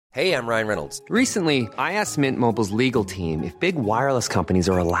Hey, I'm Ryan Reynolds. Recently, I asked Mint Mobile's legal team if big wireless companies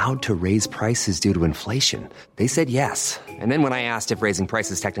are allowed to raise prices due to inflation. They said yes. And then when I asked if raising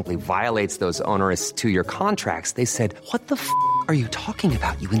prices technically violates those onerous two-year contracts, they said, "What the f*** are you talking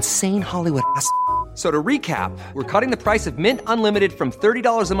about, you insane Hollywood ass?" So to recap, we're cutting the price of Mint Unlimited from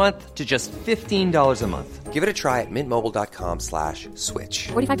 $30 a month to just $15 a month. Give it a try at mintmobile.com/switch.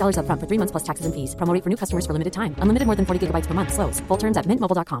 $45 up front for 3 months plus taxes and fees. Promo rate for new customers for limited time. Unlimited more than 40 gigabytes per month. Slows full terms at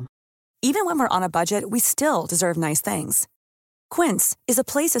mintmobile.com. Even when we're on a budget, we still deserve nice things. Quince is a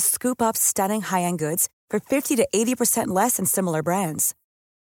place to scoop up stunning high-end goods for 50 to 80% less than similar brands.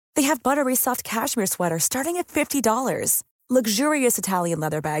 They have buttery soft cashmere sweaters starting at $50, luxurious Italian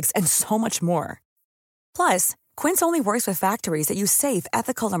leather bags, and so much more. Plus, Quince only works with factories that use safe,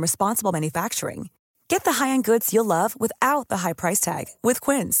 ethical, and responsible manufacturing. Get the high-end goods you'll love without the high price tag with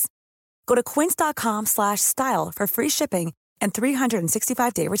Quince. Go to quince.com/style for free shipping and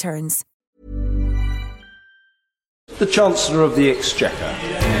 365-day returns. The Chancellor of the Exchequer.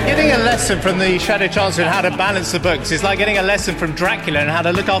 Getting a lesson from the Shadow Chancellor on how to balance the books is like getting a lesson from Dracula on how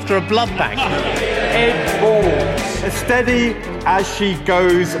to look after a blood bank. Ed Balls. A steady as she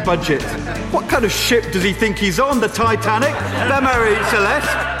goes budget. What kind of ship does he think he's on? The Titanic? The Mary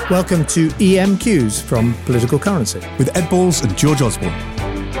Celeste? Welcome to EMQs from Political Currency with Ed Balls and George Osborne.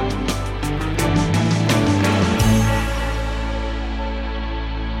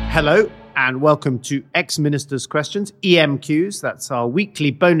 Hello and welcome to Ex-Minister's Questions, EMQs. That's our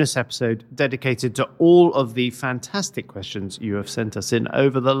weekly bonus episode dedicated to all of the fantastic questions you have sent us in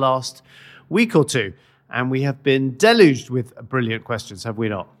over the last week or two. And we have been deluged with brilliant questions, have we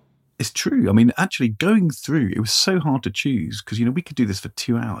not? It's true. I mean, actually going through, it was so hard to choose because, we could do this for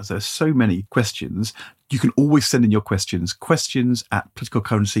 2 hours. There's so many questions. You can always send in your questions at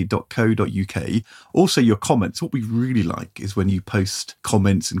politicalcurrency.co.uk. Also, your comments. What we really like is when you post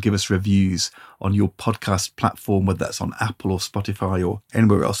comments and give us reviews on your podcast platform, whether that's on Apple or Spotify or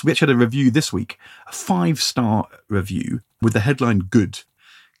anywhere else. We actually had a review this week, a 5-star review with the headline Good.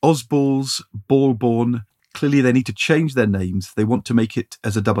 Osballs, Ballborn, clearly they need to change their names. They want to make it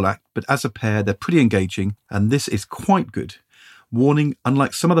as a double act, but as a pair, they're pretty engaging, and this is quite good. Warning,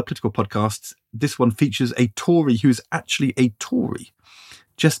 unlike some other political podcasts, this one features a Tory who is actually a Tory.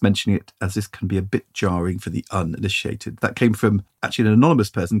 Just mentioning it as this can be a bit jarring for the uninitiated. That came from actually an anonymous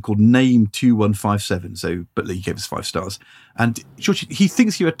person called Name2157, but he gave us 5 stars. And George, he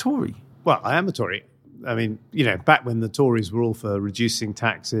thinks you're a Tory. Well, I am a Tory. I mean, back when the Tories were all for reducing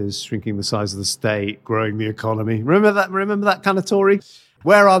taxes, shrinking the size of the state, growing the economy. Remember that kind of Tory?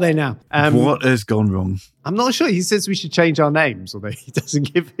 Where are they now? What has gone wrong? I'm not sure. He says we should change our names, although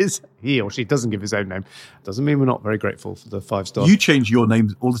he or she doesn't give his own name. Doesn't mean we're not very grateful for the 5 stars. You change your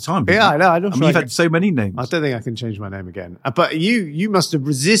names all the time. Yeah, I know. I mean, you've had so many names. I don't think I can change my name again. But you must have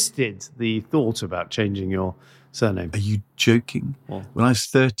resisted the thought about changing your surname. Are you joking? What? When I was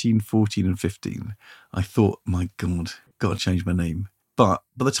 13, 14 and 15, I thought, my God, got to change my name. But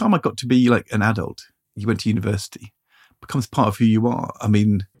by the time I got to be like an adult, you went to university, becomes part of who you are. I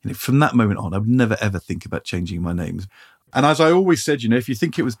mean, from that moment on, I would never, ever think about changing my name. And as I always said, if you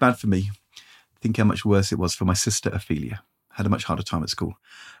think it was bad for me, think how much worse it was for my sister, Ophelia. Had a much harder time at school.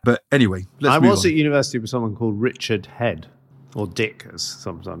 But anyway, let's move on. I was at university with someone called Richard Head, or Dick, as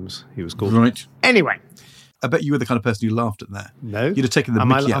sometimes he was called. Right. Anyway. I bet you were the kind of person who laughed at that. No. You'd have taken the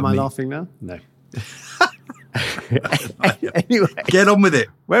mickey out of me. Am I laughing now? No. Anyway. Get on with it.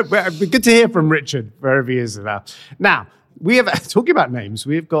 It'd be good to hear from Richard, wherever he is now. Now, we have, talking about names,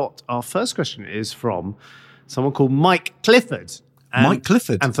 we've got, our first question is from someone called Mike Clifford. Mike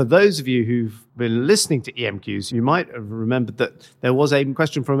Clifford. And for those of you who've been listening to EMQs, you might have remembered that there was a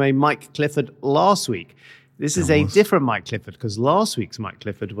question from a Mike Clifford last week. This is a different Mike Clifford, because last week's Mike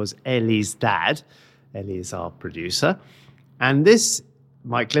Clifford was Ellie's dad. Ellie is our producer. And this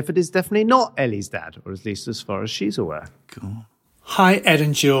Mike Clifford is definitely not Ellie's dad, or at least as far as she's aware. Cool. Hi, Ed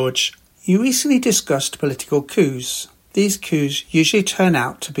and George. You recently discussed political coups. These coups usually turn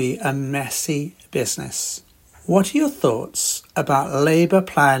out to be a messy business. What are your thoughts about Labour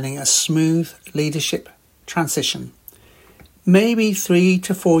planning a smooth leadership transition? Maybe 3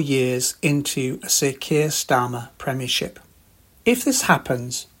 to 4 years into a Sir Keir Starmer premiership. If this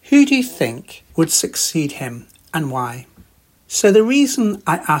happens, who do you think would succeed him and why? So the reason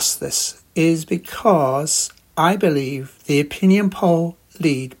I ask this is because I believe the opinion poll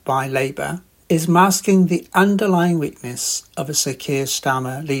lead by Labour is masking the underlying weakness of a Sir Keir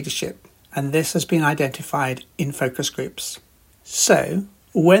Starmer leadership, and this has been identified in focus groups. So,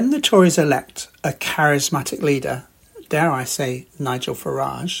 when the Tories elect a charismatic leader, dare I say Nigel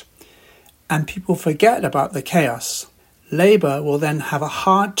Farage, and people forget about the chaos, Labour will then have a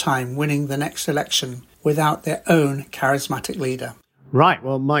hard time winning the next election without their own charismatic leader. Right.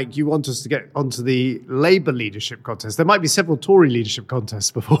 Well, Mike, you want us to get onto the Labour leadership contest. There might be several Tory leadership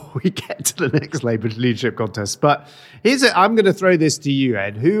contests before we get to the next Labour leadership contest. But I'm going to throw this to you,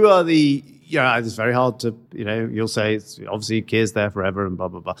 Ed. Who are it's very hard to, you'll say it's obviously Keir's there forever and blah,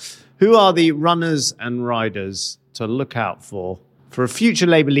 blah, blah. Who are the runners and riders to look out for a future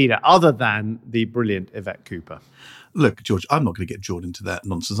Labour leader other than the brilliant Yvette Cooper? Look, George, I'm not going to get drawn into that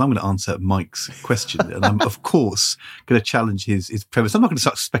nonsense. I'm going to answer Mike's question. And I'm, of course, going to challenge his premise. I'm not going to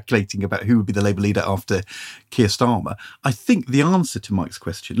start speculating about who would be the Labour leader after Keir Starmer. I think the answer to Mike's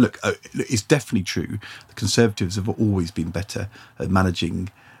question, it's definitely true. The Conservatives have always been better at managing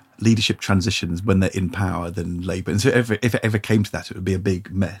leadership transitions when they're in power than Labour. And so if it ever came to that, it would be a big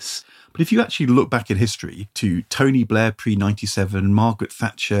mess. But if you actually look back in history to Tony Blair pre-97, Margaret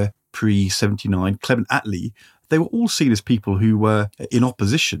Thatcher pre-79, Clement Attlee, they were all seen as people who were in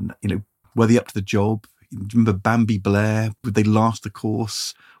opposition. Were they up to the job? Remember Bambi Blair? Would they last the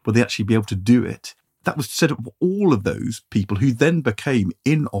course? Would they actually be able to do it? That was said of all of those people who then became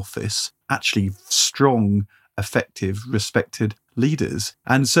in office actually strong, effective, respected leaders.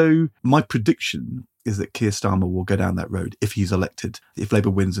 And so my prediction is that Keir Starmer will go down that road if he's elected. If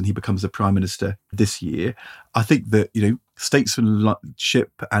Labour wins and he becomes the Prime Minister this year, I think that,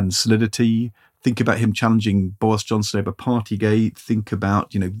 statesmanship and solidity. Think about him challenging Boris Johnson over Partygate. Think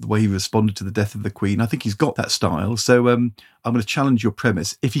about, the way he responded to the death of the Queen. I think he's got that style. So I'm going to challenge your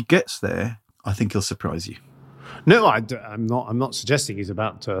premise. If he gets there, I think he'll surprise you. No, I'm not suggesting he's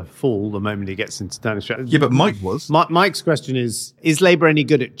about to fall the moment he gets into Downing Street. Yeah, but Mike was. Mike's question is Labour any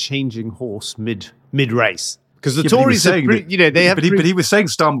good at changing horse mid-race? Because the Tories have, But he was saying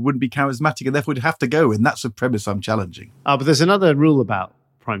Starmer wouldn't be charismatic and therefore would have to go. And that's a premise I'm challenging. But there's another rule about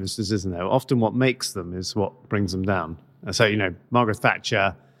Prime Ministers, isn't there? Often what makes them is what brings them down. And so, Margaret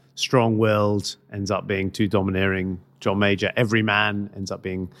Thatcher, strong-willed, ends up being too domineering. John Major, every man, ends up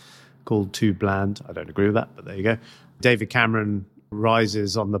being called too bland. I don't agree with that, but there you go. David Cameron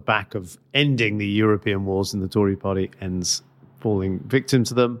rises on the back of ending the European wars, and the Tory party ends falling victim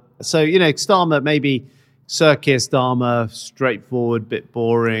to them. So, Starmer, maybe Sir Keir Starmer, straightforward, bit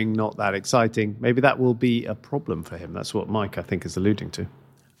boring, not that exciting. Maybe that will be a problem for him. That's what Mike, I think, is alluding to.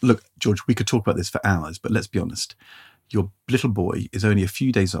 Look, George, we could talk about this for hours, but let's be honest. Your little boy is only a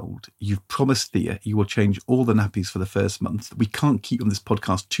few days old. You've promised Thea you will change all the nappies for the first month. We can't keep on this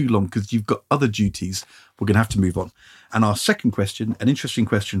podcast too long because you've got other duties. We're going to have to move on. And our second question, an interesting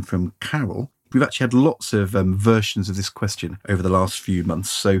question from Carol. We've actually had lots of versions of this question over the last few months.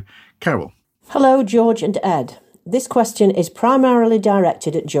 So, Carol. Hello, George and Ed. This question is primarily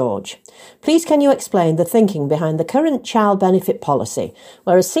directed at George. Please can you explain the thinking behind the current child benefit policy,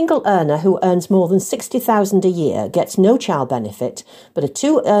 where a single earner who earns more than $60,000 a year gets no child benefit, but a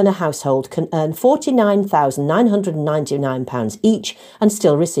two-earner household can earn £49,999 each and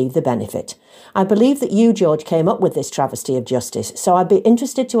still receive the benefit? I believe that you, George, came up with this travesty of justice, so I'd be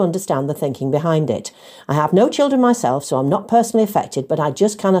interested to understand the thinking behind it. I have no children myself, so I'm not personally affected, but I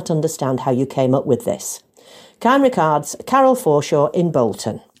just cannot understand how you came up with this. Kind regards, Carol Forshaw in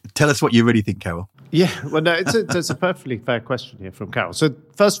Bolton. Tell us what you really think, Carol. Yeah, well, no, it's a perfectly fair question here from Carol. So,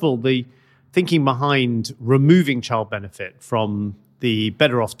 first of all, the thinking behind removing child benefit from the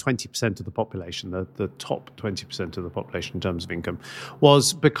better off 20% of the population, the top 20% of the population in terms of income,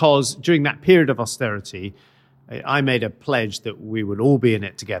 was because during that period of austerity, I made a pledge that we would all be in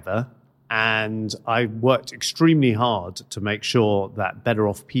it together. And I worked extremely hard to make sure that better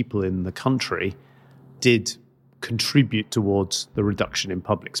off people in the country did contribute towards the reduction in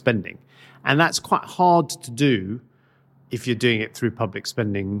public spending. And that's quite hard to do if you're doing it through public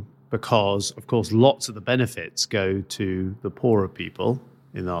spending because, of course, lots of the benefits go to the poorer people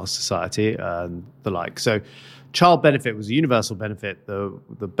in our society and the like. So child benefit was a universal benefit. The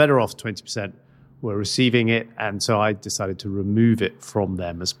better off 20% were receiving it. And so I decided to remove it from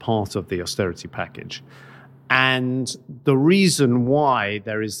them as part of the austerity package. And the reason why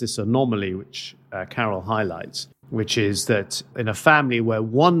there is this anomaly, which Carol highlights, which is that in a family where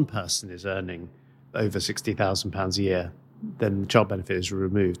one person is earning over £60,000 a year, then the child benefit is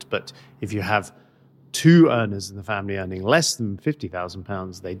removed. But if you have two earners in the family earning less than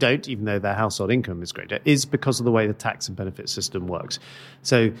 £50,000, they don't, even though their household income is greater, is because of the way the tax and benefit system works.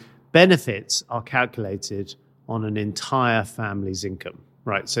 So benefits are calculated on an entire family's income.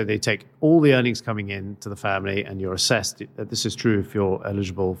 Right, so they take all the earnings coming in to the family and you're assessed. This is true if you're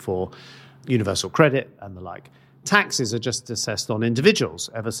eligible for universal credit and the like. Taxes are just assessed on individuals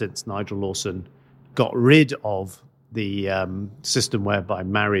ever since Nigel Lawson got rid of the system whereby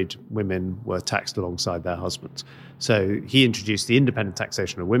married women were taxed alongside their husbands. So he introduced the independent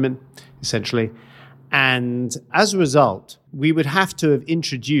taxation of women, essentially. And as a result, we would have to have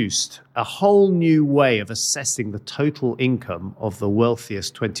introduced a whole new way of assessing the total income of the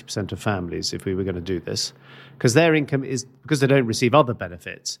wealthiest 20% of families if we were going to do this. Because their income is, because they don't receive other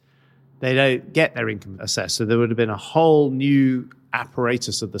benefits, they don't get their income assessed. So there would have been a whole new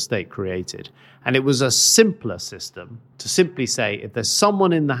apparatus of the state created. And it was a simpler system to simply say, if there's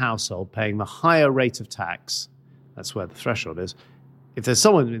someone in the household paying the higher rate of tax, that's where the threshold is. If there's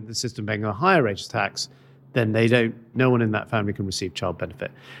someone in the system paying a higher rate of tax, then no one in that family can receive child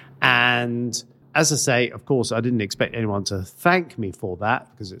benefit. And as I say, of course, I didn't expect anyone to thank me for that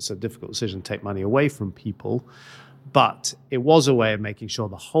because it's a difficult decision to take money away from people. But it was a way of making sure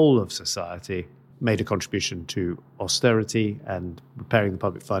the whole of society made a contribution to austerity and repairing the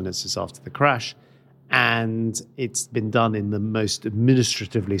public finances after the crash. And it's been done in the most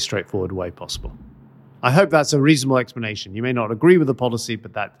administratively straightforward way possible. I hope that's a reasonable explanation. You may not agree with the policy,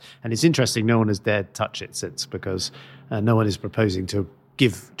 but and it's interesting, no one has dared touch it since because no one is proposing to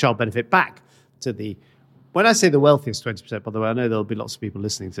give child benefit back to when I say the wealthiest 20%, by the way, I know there'll be lots of people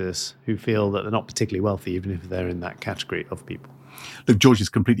listening to this who feel that they're not particularly wealthy, even if they're in that category of people. Look, George is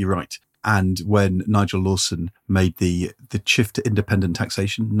completely right. And when Nigel Lawson made the shift to independent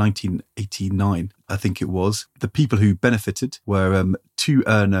taxation, 1989, I think it was, the people who benefited were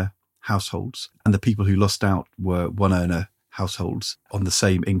two-earner households, and the people who lost out were one-earner households on the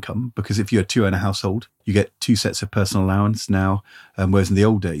same income. Because if you're a two-earner household, you get two sets of personal allowance now, whereas in the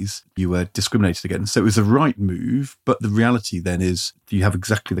old days, you were discriminated against. So it was the right move, but the reality then is you have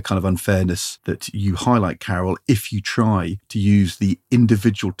exactly the kind of unfairness that you highlight, Carol, if you try to use the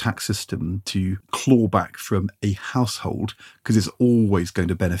individual tax system to claw back from a household, because it's always going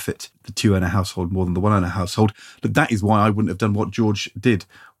to benefit the two-earner household more than the one-earner household. But that is why I wouldn't have done what George did.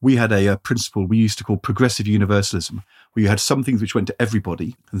 We had a principle we used to call progressive universalism, where you had some things which went to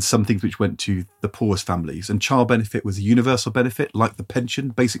everybody and some things which went to the poorest families. And child benefit was a universal benefit, like the pension,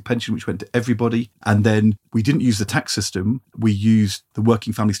 basic pension, which went to everybody. And then we didn't use the tax system. We used the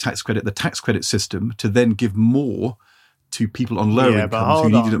working families tax credit, the tax credit system, to then give more to people on lower incomes who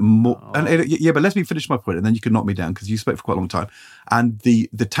needed it more. But let me finish my point, and then you can knock me down because you spoke for quite a long time. And the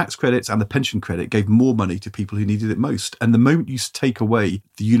tax credits and the pension credit gave more money to people who needed it most. And the moment you take away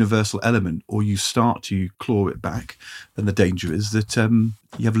the universal element or you start to claw it back, then the danger is that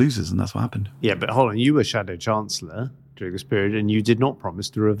you have losers, and that's what happened. Yeah, but hold on, you were Shadow Chancellor during this period, and you did not promise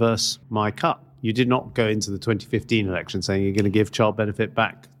to reverse my cut. You did not go into the 2015 election saying you're going to give child benefit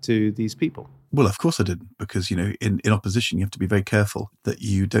back to these people. Well, of course I didn't, because, in opposition, you have to be very careful that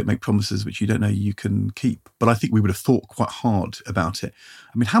you don't make promises which you don't know you can keep. But I think we would have thought quite hard about it.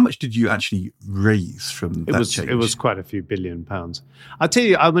 I mean, how much did you actually raise from that change? It was quite a few £billion. I'll tell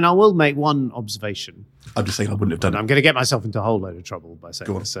you, I will make one observation. I'm just saying I wouldn't have done it. I'm going to get myself into a whole load of trouble by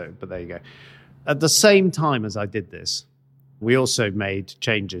saying this, but there you go. At the same time as I did this, we also made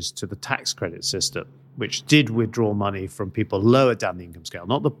changes to the tax credit system, which did withdraw money from people lower down the income scale,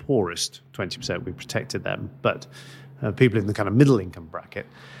 not the poorest 20%, we protected them, but people in the kind of middle income bracket.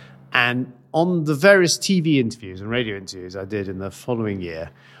 And on the various TV interviews and radio interviews I did in the following year,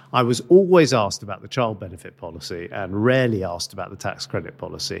 I was always asked about the child benefit policy and rarely asked about the tax credit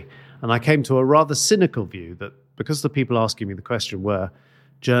policy. And I came to a rather cynical view that because the people asking me the question were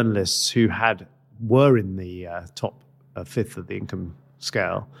journalists who were in the top fifth of the income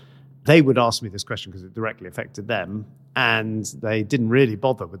scale, they would ask me this question because it directly affected them, and they didn't really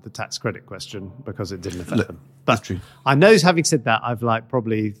bother with the tax credit question because it didn't affect them. But that's true. I know, having said that, I've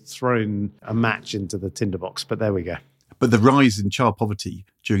probably thrown a match into the tinderbox, but there we go. But the rise in child poverty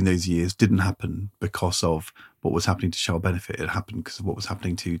during those years didn't happen because of what was happening to child benefit. It happened because of what was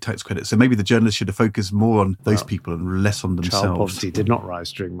happening to tax credit. So maybe the journalists should have focused more on those people and less on themselves. Child poverty did not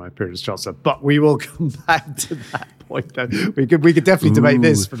rise during my period as Chancellor, but we will come back to that point. We could definitely debate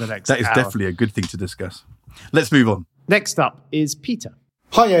this for the next hour. That is definitely a good thing to discuss. Let's move on. Next up is Peter.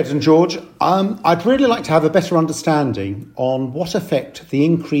 Hi, Ed and George. I'd really like to have a better understanding on what effect the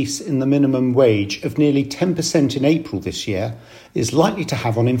increase in the minimum wage of nearly 10% in April this year is likely to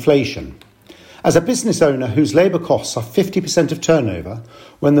have on inflation. As a business owner whose labour costs are 50% of turnover,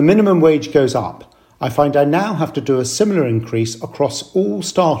 when the minimum wage goes up, I find I now have to do a similar increase across all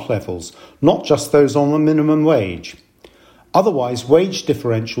staff levels, not just those on the minimum wage. Otherwise, wage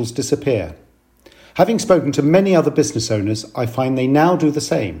differentials disappear. Having spoken to many other business owners, I find they now do the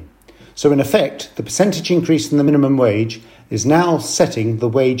same. So in effect, the percentage increase in the minimum wage is now setting the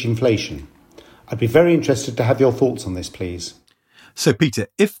wage inflation. I'd be very interested to have your thoughts on this, please. So, Peter,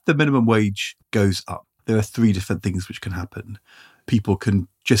 if the minimum wage goes up, there are three different things which can happen. People can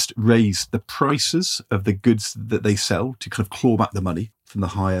just raise the prices of the goods that they sell to kind of claw back the money from the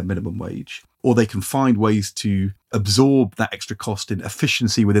higher minimum wage, or they can find ways to absorb that extra cost in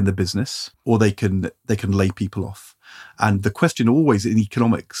efficiency within the business, or they can lay people off. And the question always in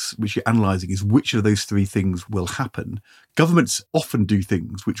economics, which you're analysing, is which of those three things will happen. Governments often do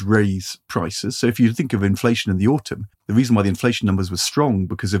things which raise prices. So if you think of inflation in the autumn, the reason why the inflation numbers were strong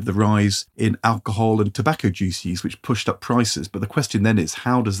because of the rise in alcohol and tobacco juice use, which pushed up prices. But the question then is,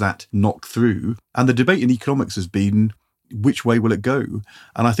 how does that knock through? And the debate in economics has been, which way will it go?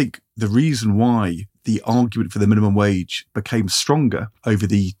 And I think the reason why the argument for the minimum wage became stronger over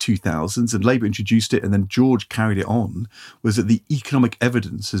the 2000s, and Labour introduced it and then George carried it on, was that the economic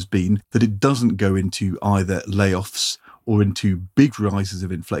evidence has been that it doesn't go into either layoffs or into big rises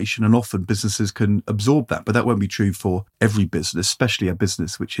of inflation, and often businesses can absorb that. But that won't be true for every business, especially a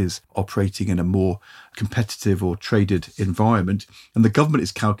business which is operating in a more competitive or traded environment. And the government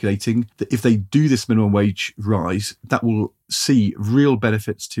is calculating that if they do this minimum wage rise, that will see real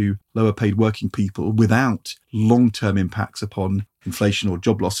benefits to lower paid working people without long-term impacts upon inflation or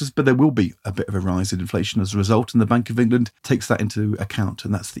job losses. But there will be a bit of a rise in inflation as a result, and the Bank of England takes that into account,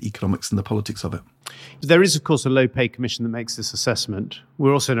 and that's the economics and the politics of it. There is, of course, a low pay commission that makes this assessment.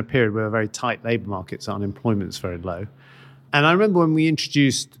 We're also in a period where very tight labour markets, unemployment is very low. And I remember when we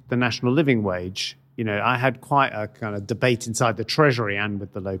introduced the national living wage, I had quite a kind of debate inside the Treasury and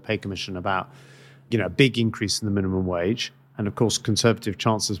with the low pay commission about, a big increase in the minimum wage. And of course, Conservative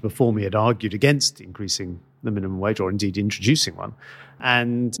chancellors before me had argued against increasing the minimum wage or indeed introducing one.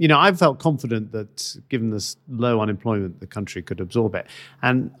 And, I felt confident that given this low unemployment, the country could absorb it.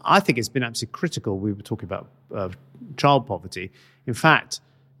 And I think it's been absolutely critical. We were talking about child poverty. In fact,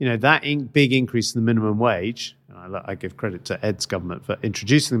 that big increase in the minimum wage, and I give credit to Ed's government for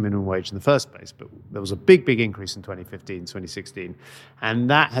introducing the minimum wage in the first place, but there was a big increase in 2015, 2016. And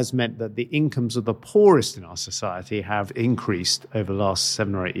that has meant that the incomes of the poorest in our society have increased over the last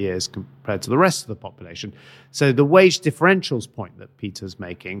 7 or 8 years compared to the rest of the population. So the wage differentials point that Peter's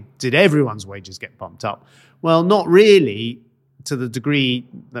making, did everyone's wages get bumped up? Well, not really to the degree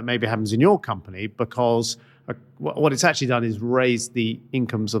that maybe happens in your company, because what it's actually done is raise the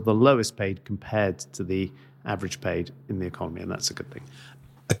incomes of the lowest paid compared to the average paid in the economy, and that's a good thing.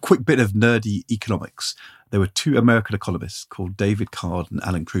 A quick bit of nerdy economics. There were two American economists called David Card and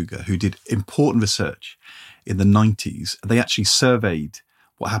Alan Kruger who did important research in the 90s. They actually surveyed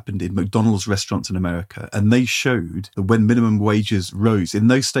what happened in McDonald's restaurants in America, and they showed that when minimum wages rose, in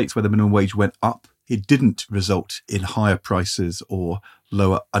those states where the minimum wage went up, it didn't result in higher prices or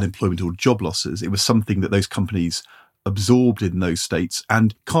lower unemployment or job losses. It was something that those companies absorbed in those states.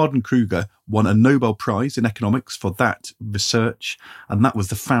 And Card and Kruger won a Nobel Prize in economics for that research. And that was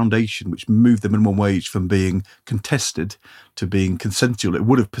the foundation which moved the minimum wage from being contested to being consensual. It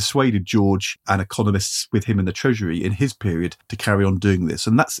would have persuaded George and economists with him in the Treasury in his period to carry on doing this.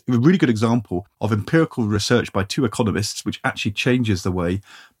 And that's a really good example of empirical research by two economists, which actually changes the way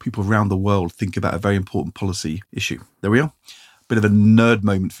people around the world think about a very important policy issue. There we are. Bit of a nerd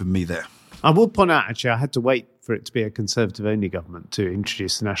moment for me there. I will point out, actually, I had to wait for it to be a Conservative-only government to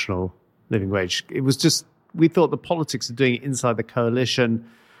introduce the national living wage. It was just, we thought the politics of doing it inside the coalition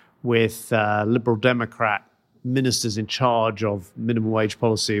with Liberal Democrat ministers in charge of minimum wage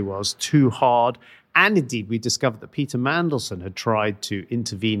policy was too hard. And indeed, we discovered that Peter Mandelson had tried to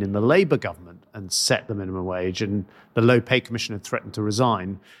intervene in the Labour government and set the minimum wage, and the Low Pay Commission had threatened to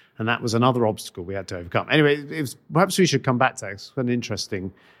resign. And that was another obstacle we had to overcome. Anyway, perhaps we should come back to that. It's an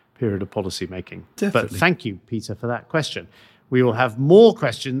interesting period of policy making. Definitely. But thank you, Peter, for that question. We will have more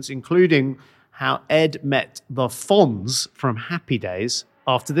questions, including how Ed met the Fonz from Happy Days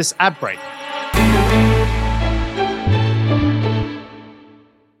after this ad break.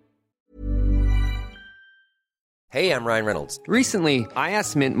 Hey, I'm Ryan Reynolds. Recently, I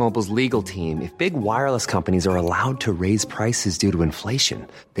asked Mint Mobile's legal team if big wireless companies are allowed to raise prices due to inflation.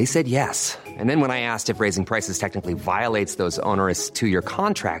 They said yes. And then when I asked if raising prices technically violates those onerous 2-year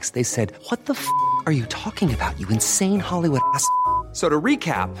contracts, they said, "What the f*** are you talking about, you insane Hollywood ass?" So to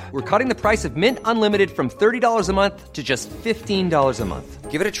recap, we're cutting the price of Mint Unlimited from $30 a month to just $15 a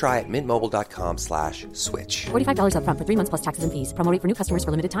month. Give it a try at mintmobile.com/switch. $45 up front for 3 months plus taxes and fees. Promo rate for new customers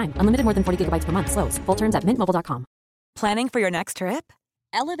for limited time. Unlimited more than 40 gigabytes per month. Slows full terms at mintmobile.com. Planning for your next trip?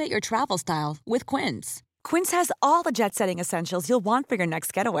 Elevate your travel style with Quince. Quince has all the jet-setting essentials you'll want for your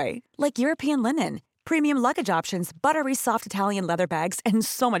next getaway, like European linen, premium luggage options, buttery soft Italian leather bags, and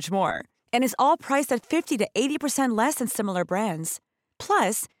so much more. And is all priced at 50 to 80% less than similar brands.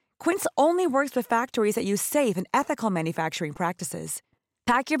 Plus, Quince only works with factories that use safe and ethical manufacturing practices.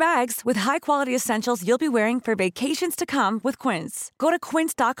 Pack your bags with high-quality essentials you'll be wearing for vacations to come with Quince. Go to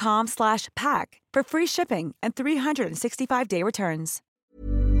quince.com/pack for free shipping and 365-day returns.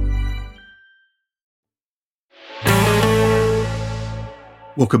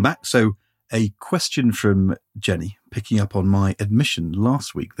 Welcome back. So, a question from Jenny, picking up on my admission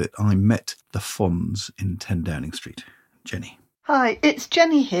last week that I met the Fonz in 10 Downing Street. Jenny. Hi, it's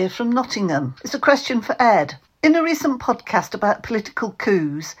Jenny here from Nottingham. It's a question for Ed. In a recent podcast about political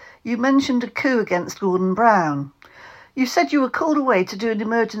coups, you mentioned a coup against Gordon Brown. You said you were called away to do an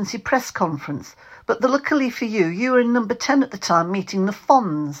emergency press conference, but luckily for you, you were in number 10 at the time meeting the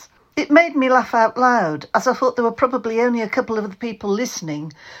Fonz. It made me laugh out loud, as I thought there were probably only a couple of the people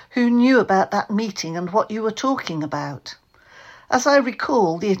listening who knew about that meeting and what you were talking about. As I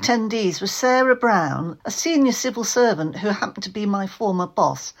recall, the attendees were Sarah Brown, a senior civil servant who happened to be my former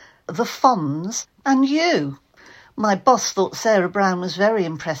boss, the Fonz, and you. My boss thought Sarah Brown was very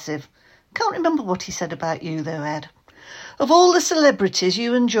impressive. Can't remember what he said about you, though, Ed. Of all the celebrities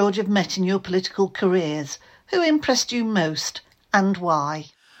you and George have met in your political careers, who impressed you most and why?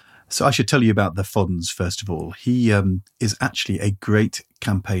 So I should tell you about the Fonz, first of all. He is actually a great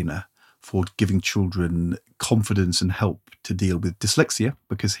campaigner for giving children confidence and help to deal with dyslexia,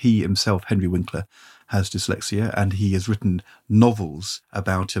 because he himself, Henry Winkler, has dyslexia, and he has written novels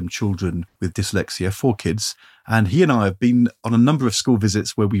about children with dyslexia for kids. And he and I have been on a number of school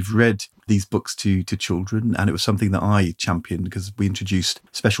visits where we've read these books to children, and it was something that I championed because we introduced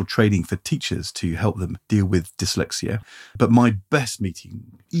special training for teachers to help them deal with dyslexia. But my best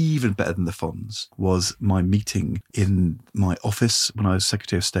meeting, even better than the Fonz, was my meeting in my office when I was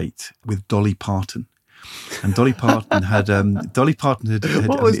Secretary of State with Dolly Parton. And Dolly Parton had...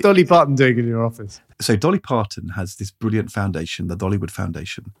 What was Dolly Parton doing in your office? So Dolly Parton has this brilliant foundation, the Dollywood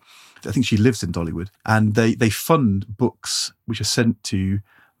Foundation. I think she lives in Dollywood. And they fund books which are sent to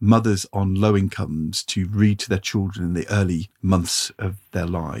mothers on low incomes to read to their children in the early months of their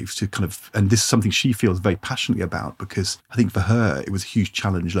lives, to kind of, and this is something she feels very passionately about, because I think for her it was a huge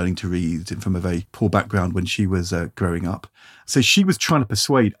challenge learning to read from a very poor background when she was growing up. So she was trying to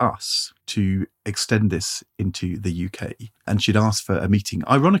persuade us to extend this into the UK, and she'd asked for a meeting.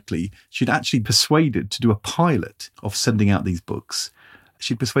 Ironically, she'd actually persuaded to do a pilot of sending out these books.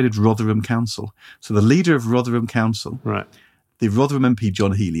 She'd persuaded Rotherham Council. So the leader of Rotherham Council, right, the Rotherham MP,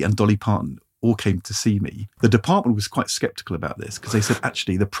 John Healey, and Dolly Parton all came to see me. The department was quite sceptical about this, because they said,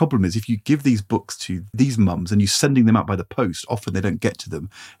 actually, the problem is if you give these books to these mums and you're sending them out by the post, often they don't get to them.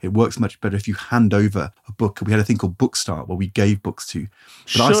 It works much better if you hand over a book. We had a thing called Bookstart where we gave books to.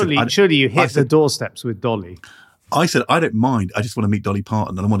 But surely you hit the doorsteps with Dolly. I said, I don't mind. I just want to meet Dolly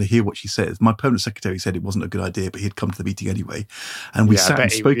Parton and I want to hear what she says. My permanent secretary said it wasn't a good idea, but he'd come to the meeting anyway. And we sat and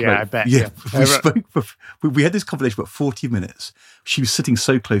spoke about it. We had this conversation for about 40 minutes. She was sitting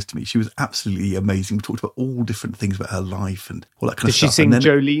so close to me. She was absolutely amazing. We talked about all different things about her life and all that kind of stuff. Did she sing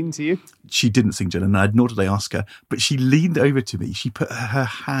Jolene to you? She didn't sing Jolene, nor did I ask her. But she leaned over to me. She put her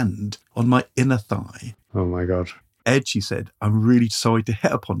hand on my inner thigh. Oh, my God. Ed, she said, I'm really sorry to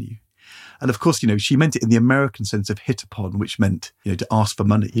hit upon you. And of course, she meant it in the American sense of hit upon, which meant, to ask for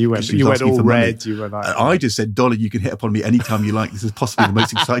money. You went all red. You were like, I just said, Dolly, you can hit upon me anytime you like. This is possibly the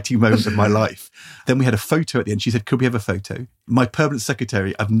most exciting moment of my life. Then we had a photo at the end. She said, could we have a photo? My permanent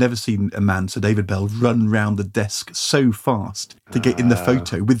secretary, I've never seen a man, Sir David Bell, run round the desk so fast to get in the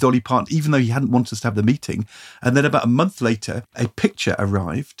photo with Dolly Parton, even though he hadn't wanted us to have the meeting. And then about a month later, a picture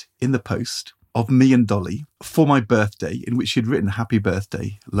arrived in the post of me and Dolly for my birthday, in which she'd written "Happy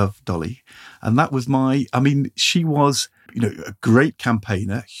Birthday, love, Dolly." And that was she was, a great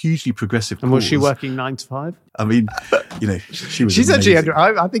campaigner, hugely progressive. And was she working 9 to 5? She was. She's amazing. actually,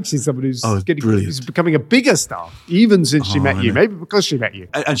 I think she's someone who's becoming a bigger star, even since she met you. Maybe because she met you.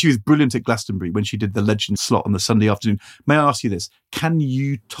 And she was brilliant at Glastonbury when she did the Legend slot on the Sunday afternoon. May I ask you this? Can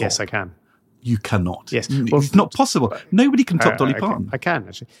you top? Yes, I can. You cannot. Yes. It's not possible. Nobody can top Dolly Parton. I can,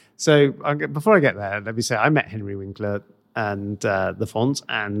 actually. So before I get there, let me say I met Henry Winkler and the Fonz,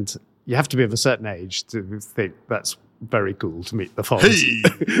 and you have to be of a certain age to think that's very cool to meet the Fonz. Hey!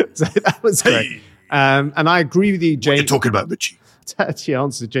 So that was great. And I agree with you, Jane. What are you talking about, Richie? To actually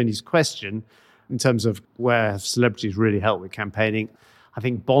answer Janie's question in terms of where have celebrities really helped with campaigning, I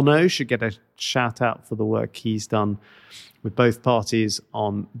think Bono should get a shout out for the work he's done with both parties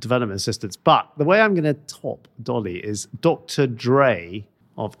on development assistance. But the way I'm going to top Dolly is Dr. Dre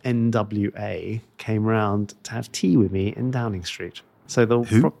of NWA came round to have tea with me in Downing Street. So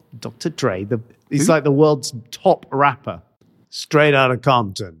Dr. Dre, he's like the world's top rapper, straight out of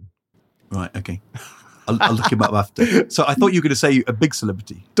Compton. Right, okay. I'll look him up after. So I thought you were going to say a big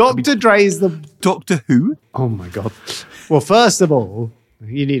celebrity. Dr. Dre is the... Doctor Who? Oh, my God. Well, first of all,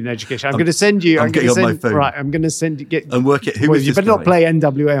 You need an education. I'm going to send you. I'm getting on my phone. Right, I'm going to send you. And work it. Who is you this better not guy? play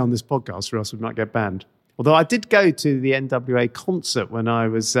NWA on this podcast, or else we might get banned. Although I did go to the NWA concert when I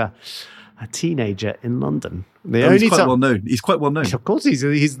was a teenager in London. He's quite well known. He's quite well known. Of course,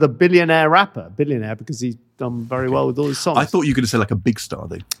 he's the billionaire rapper. Billionaire because he's done very well with all his songs. I thought you were going to say like a big star,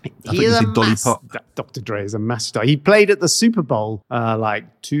 though. I thought you were going to say Dolly Parton. Dr. Dre is a master. He played at the Super Bowl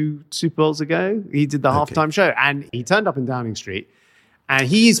like 2 Super Bowls ago. He did the halftime show, and he turned up in Downing Street, and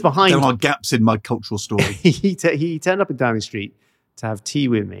he's behind. There are gaps in my cultural story. he turned up in Downing Street to have tea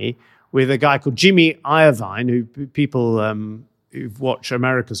with me with a guy called Jimmy Iovine, who people who've watched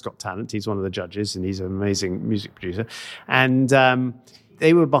America's Got Talent. He's one of the judges, and he's an amazing music producer. And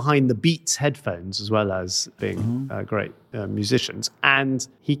they were behind the Beats headphones as well as being great musicians. And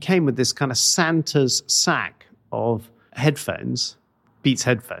he came with this kind of Santa's sack of headphones, Beats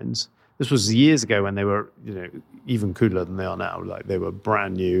headphones. This was years ago when they were, even cooler than they are now. Like they were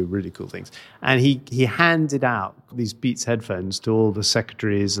brand new, really cool things. And he handed out these Beats headphones to all the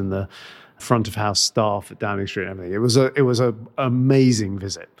secretaries and the front of house staff at Downing Street and everything. It was an amazing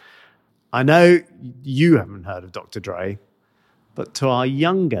visit. I know you haven't heard of Dr. Dre, but to our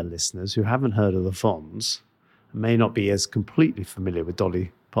younger listeners who haven't heard of the Fonz, may not be as completely familiar with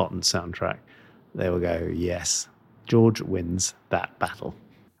Dolly Parton's soundtrack, they will go, yes, George wins that battle.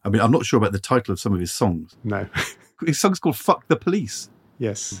 I mean, I'm not sure about the title of some of his songs. No. His song's called Fuck the Police.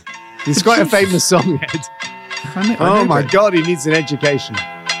 Yes. It's quite a famous song, Ed. I know, my God, he needs an education.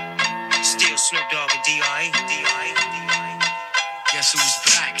 Still Snoop Dogg and D.I. Guess who's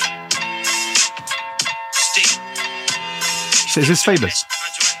back? Still. So is this famous?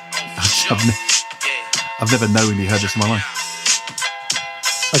 I've never knowingly heard this in my life.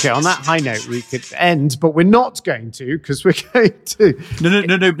 Okay, on that high note, we could end, but we're not going to because we're going to...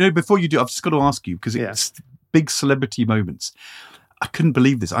 No. Before you do, I've just got to ask you, because it's big celebrity moments. I couldn't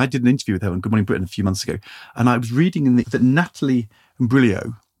believe this. I did an interview with her on Good Morning Britain a few months ago, and I was reading that Natalie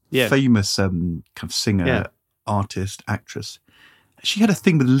Imbruglia, famous kind of singer, artist, actress, she had a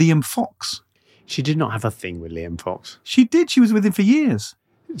thing with Liam Fox. She did not have a thing with Liam Fox. She did. She was with him for years.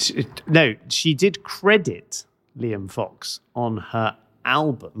 She did credit Liam Fox on her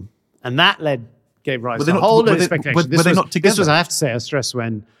album, and that gave rise to a whole load of speculation. Were they not together? This was, I have to say, I stress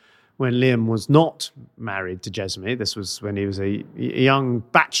when Liam was not married to Jessamine. This was when he was a young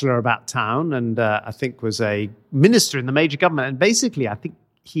bachelor about town, and I think was a minister in the major government. And basically, I think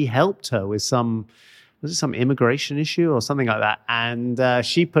he helped her with some immigration issue or something like that. And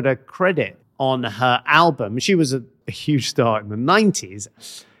she put a credit on her album. She was a huge star in the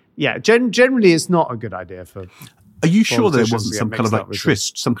 90s. Yeah, generally, it's not a good idea for... Are you sure there wasn't some kind of like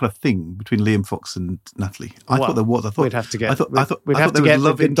tryst, some kind of thing between Liam Fox and Natalie? I thought there was. We'd have to get. We'd have to get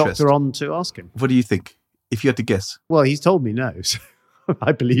the doctor on to ask him. What do you think? If you had to guess. Well, he's told me no, so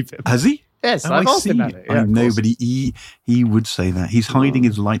I believe him. Has he? Yes, I've asked him about it. Yeah, no, but he would say that. He's hiding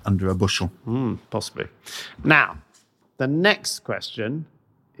his light under a bushel. Possibly. Now, the next question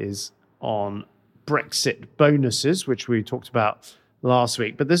is on Brexit bonuses, which we talked about last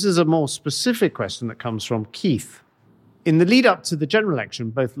week. But this is a more specific question that comes from Keith. In the lead up to the general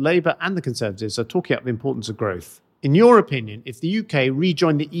election, both Labour and the Conservatives are talking up the importance of growth. In your opinion, if the UK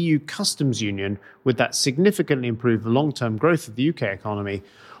rejoined the EU customs union, would that significantly improve the long-term growth of the UK economy,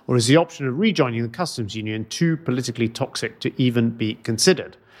 or is the option of rejoining the customs union too politically toxic to even be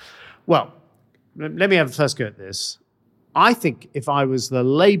considered? Well, let me have a first go at this. I think if I was the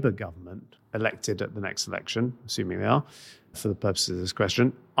Labour government elected at the next election, assuming they are, for the purposes of this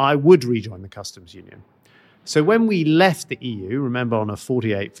question, I would rejoin the customs union. So when we left the EU, remember on a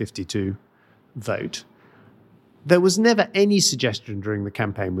 48-52 vote, there was never any suggestion during the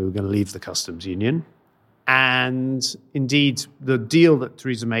campaign we were going to leave the customs union. And indeed, the deal that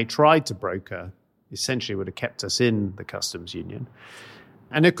Theresa May tried to broker essentially would have kept us in the customs union.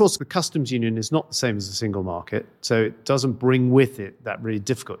 And of course, the customs union is not the same as the single market, so it doesn't bring with it that really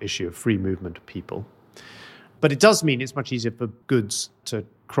difficult issue of free movement of people. But it does mean it's much easier for goods to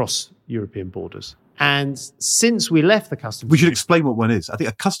cross European borders. And since we left the customs union... We should explain what one is. I think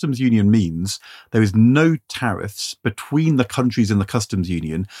a customs union means there is no tariffs between the countries in the customs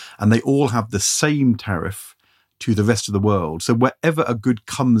union, and they all have the same tariff to the rest of the world. So wherever a good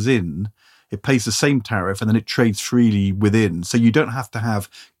comes in, it pays the same tariff, and then it trades freely within. So you don't have to have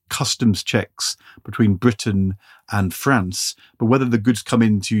customs checks between Britain and France, but whether the goods come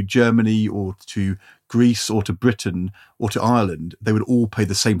into Germany or to Greece or to Britain or to Ireland, they would all pay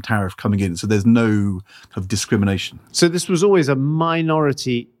the same tariff coming in. So there's no kind of discrimination. So this was always a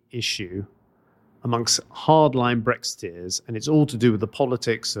minority issue amongst hardline Brexiteers, and it's all to do with the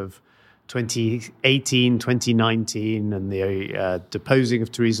politics of 2018, 2019, and the deposing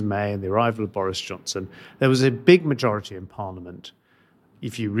of Theresa May and the arrival of Boris Johnson, there was a big majority in Parliament,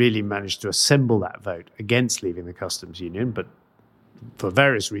 if you really managed to assemble that vote against leaving the customs union, but for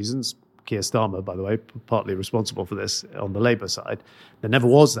various reasons, Keir Starmer, by the way, partly responsible for this on the Labour side, there never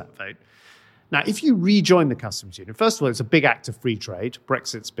was that vote. Now, if you rejoin the customs union, first of all, it's a big act of free trade.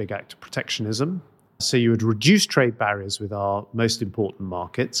 Brexit's a big act of protectionism. So you would reduce trade barriers with our most important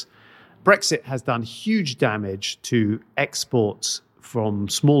markets. Brexit has done huge damage to exports from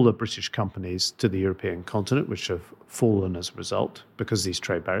smaller British companies to the European continent, which have fallen as a result because of these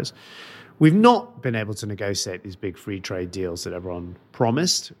trade barriers. We've not been able to negotiate these big free trade deals that everyone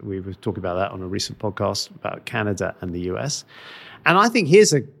promised. We were talking about that on a recent podcast about Canada and the US. And I think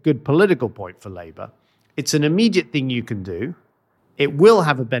here's a good political point for Labour. It's an immediate thing you can do. It will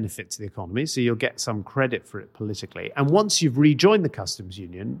have a benefit to the economy, so you'll get some credit for it politically. And once you've rejoined the customs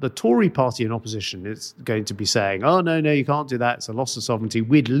union, the Tory party in opposition is going to be saying, oh, no, you can't do that. It's a loss of sovereignty.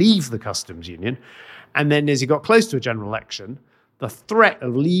 We'd leave the customs union. And then as you got close to a general election, the threat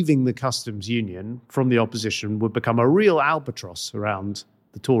of leaving the customs union from the opposition would become a real albatross around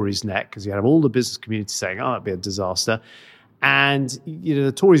the Tories' neck, because you have all the business community saying, oh, it'd be a disaster. And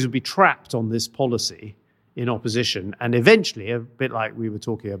the Tories would be trapped on this policy in opposition. And eventually, a bit like we were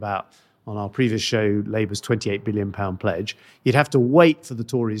talking about on our previous show, Labour's £28 billion pledge, you'd have to wait for the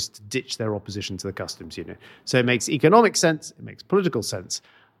Tories to ditch their opposition to the customs union. So it makes economic sense, it makes political sense.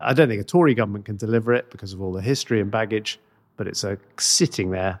 I don't think a Tory government can deliver it because of all the history and baggage, but it's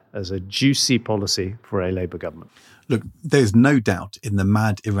sitting there as a juicy policy for a Labour government. Look, there's no doubt in the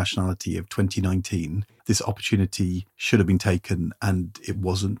mad irrationality of 2019, this opportunity should have been taken and it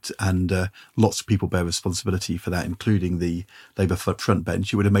wasn't. And lots of people bear responsibility for that, including the Labour front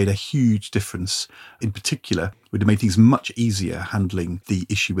bench. It would have made a huge difference. In particular, it would have made things much easier handling the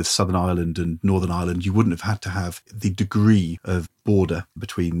issue with Southern Ireland and Northern Ireland. You wouldn't have had to have the degree of border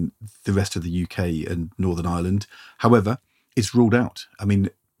between the rest of the UK and Northern Ireland. However, it's ruled out. I mean,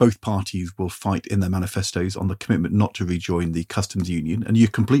 both parties will fight in their manifestos on the commitment not to rejoin the customs union. And you're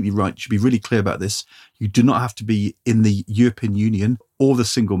completely right. You should be really clear about this. You do not have to be in the European Union or the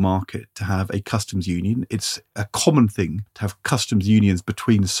single market to have a customs union. It's a common thing to have customs unions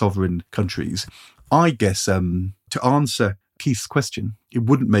between sovereign countries. I guess to answer Keith's question, it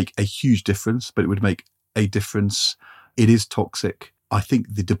wouldn't make a huge difference, but it would make a difference. It is toxic. I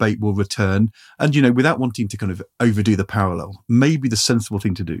think the debate will return. And, without wanting to kind of overdo the parallel, maybe the sensible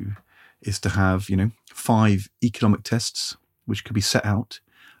thing to do is to have, 5 economic tests, which could be set out,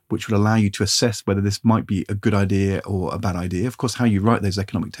 which will allow you to assess whether this might be a good idea or a bad idea. Of course, how you write those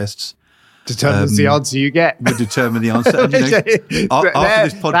economic tests determines the answer you get. Would determine the answer. And, after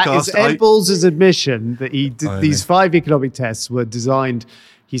this podcast, that is Ed Balls' admission that these 5 economic tests were designed.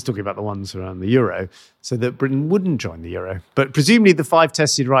 He's talking about the ones around the euro, so that Britain wouldn't join the euro. But presumably the 5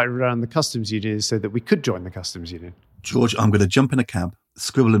 tests he'd write around the customs union is so that we could join the customs union. George, I'm going to jump in a cab,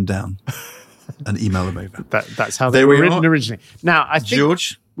 scribble them down, and email them over. That's how they were written originally. Now, I think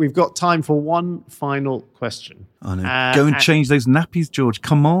George, we've got time for one final question. I know. Go and change those nappies, George.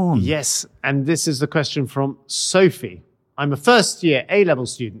 Come on. Yes, and this is the question from Sophie. I'm a first-year A-level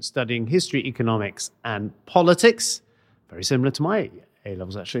student studying history, economics, and politics. Very similar to my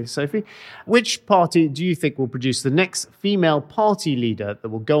A-levels, actually, Sophie. Which party do you think will produce the next female party leader that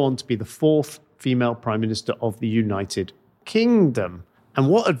will go on to be the 4th female Prime Minister of the United Kingdom? And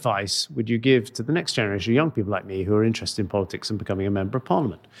what advice would you give to the next generation of young people like me who are interested in politics and becoming a Member of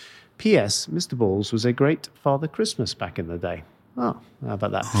Parliament? P.S. Mr. Balls was a great Father Christmas back in the day. Oh, how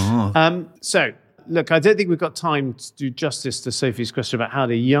about that? So, look, I don't think we've got time to do justice to Sophie's question about how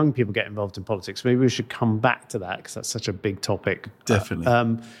do young people get involved in politics. Maybe we should come back to that because that's such a big topic.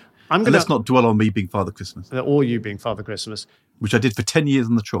 Definitely. Let's not dwell on me being Father Christmas. Or you being Father Christmas. Which I did for 10 years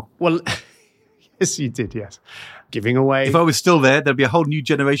on the trot. Well, yes, you did, yes. Giving away... If I was still there, there'd be a whole new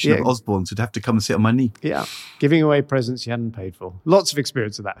generation of Osborns who'd have to come and sit on my knee. Yeah, giving away presents you hadn't paid for. Lots of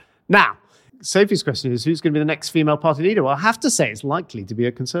experience of that. Now, Sophie's question is, who's going to be the next female party leader? Well, I have to say it's likely to be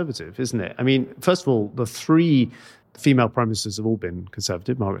a Conservative, isn't it? I mean, first of all, the 3 female Prime Ministers have all been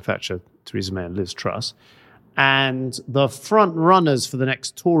Conservative, Margaret Thatcher, Theresa May and Liz Truss. And the front runners for the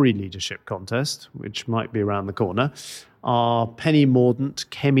next Tory leadership contest, which might be around the corner, are Penny Mordaunt,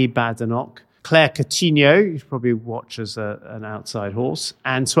 Kemi Badenoch, Claire Coutinho, you probably watch as an outside horse,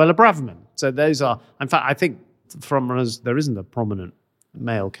 and Suella Braverman. So those are, in fact, I think from runners, there isn't a prominent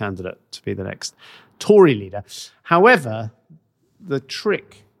male candidate to be the next Tory leader. However, the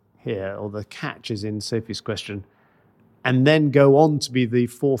trick here, or the catch, is in Sophie's question, and then go on to be the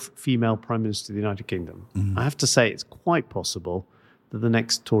 4th female Prime Minister of the United Kingdom. I have to say it's quite possible that the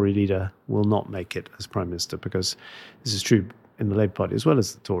next Tory leader will not make it as Prime Minister, because this is true in the Labour Party as well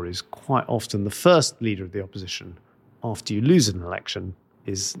as the Tories. Quite often the first leader of the opposition after you lose an election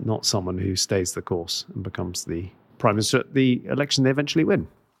is not someone who stays the course and becomes the Prime Minister at the election they eventually win.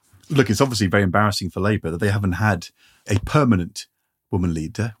 Look, it's obviously very embarrassing for Labour that they haven't had a permanent woman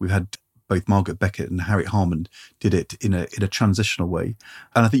leader. We've had both Margaret Beckett and Harriet Harman did it in a transitional way.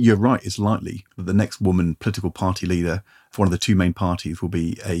 And I think you're right, it's likely that the next woman political party leader for one of the two main parties will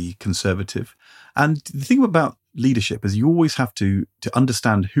be a Conservative. And the thing about leadership is you always have to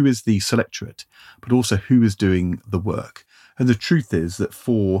understand who is the selectorate, but also who is doing the work. And the truth is that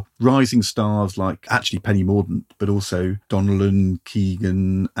for rising stars like actually Penny Mordaunt, but also Donnellan,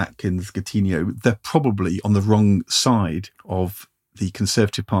 Keegan, Atkins, Coutinho, they're probably on the wrong side of the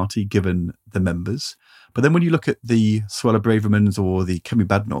Conservative Party, given the members. But then when you look at the Suella Bravermans or the Kemi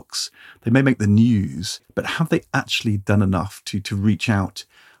Badnocks, they may make the news, but have they actually done enough to reach out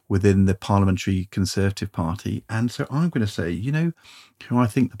within the Parliamentary Conservative Party? And so I'm going to say, you know, who I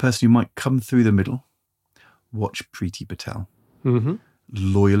think the person who might come through the middle, watch Priti Patel. Mm-hmm.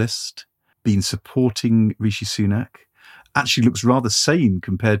 Loyalist, been supporting Rishi Sunak, actually looks rather sane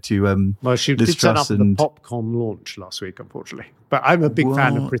compared to well, she Liz did turn up Truss at the Popcom launch last week, unfortunately. But I'm a big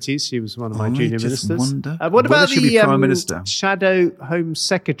fan of Priti's. She was one of my junior ministers. What about the Prime Minister? Shadow Home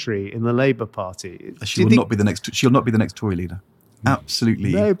Secretary in the Labour Party? She'll not be the next Tory leader.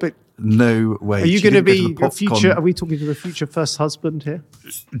 Absolutely. No, but no way. Are you going to be a future? Are we talking to the future first husband here?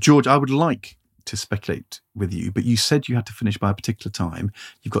 George, I would like to speculate with you, but you said you had to finish by a particular time.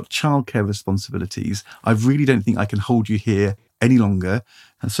 You've got childcare responsibilities. I really don't think I can hold you here any longer.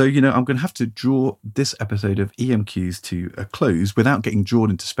 And so, you know, I'm going to have to draw this episode of EMQs to a close without getting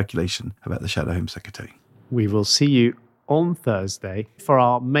drawn into speculation about the Shadow Home Secretary. We will see you on Thursday for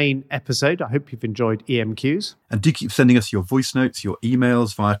our main episode. I hope you've enjoyed EMQs. And do keep sending us your voice notes, your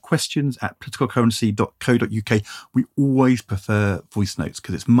emails via questions@politicalcurrency.co.uk. We always prefer voice notes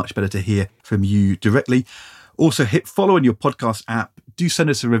because it's much better to hear from you directly. Also, hit follow in your podcast app. Do send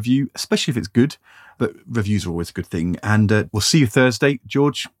us a review, especially if it's good. But reviews are always a good thing. And we'll see you Thursday.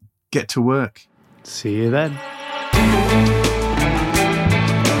 George, get to work. See you then.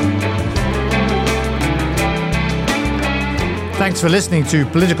 Thanks for listening to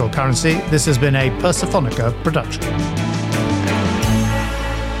Political Currency. This has been a Persephonica production.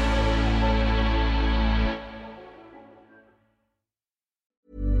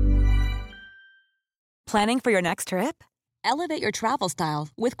 Planning for your next trip? Elevate your travel style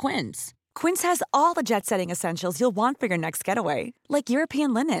with Quince. Quince has all the jet-setting essentials you'll want for your next getaway, like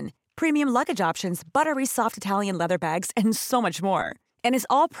European linen, premium luggage options, buttery soft Italian leather bags, and so much more. And is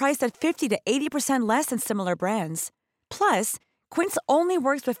all priced at 50 to 80% less than similar brands. Plus, Quince only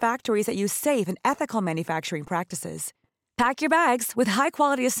works with factories that use safe and ethical manufacturing practices. Pack your bags with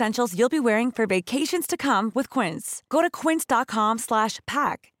high-quality essentials you'll be wearing for vacations to come with Quince. Go to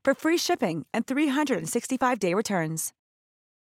quince.com/pack for free shipping and 365-day returns.